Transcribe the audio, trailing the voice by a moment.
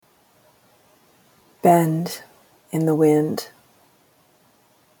bend in the wind.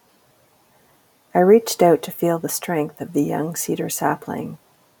 I reached out to feel the strength of the young cedar sapling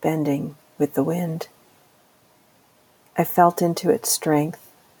bending with the wind. I felt into its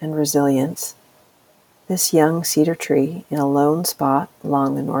strength and resilience. This young cedar tree in a lone spot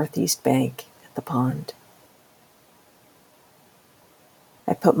along the northeast bank at the pond.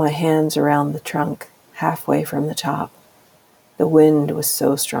 I put my hands around the trunk halfway from the top. The wind was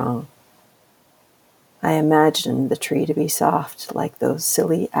so strong. I imagined the tree to be soft, like those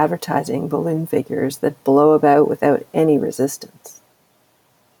silly advertising balloon figures that blow about without any resistance.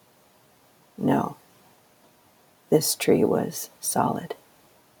 No, this tree was solid,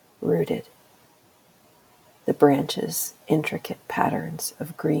 rooted. The branches, intricate patterns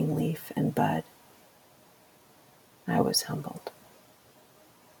of green leaf and bud. I was humbled.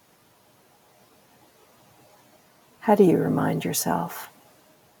 How do you remind yourself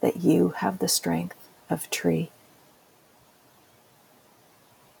that you have the strength of tree?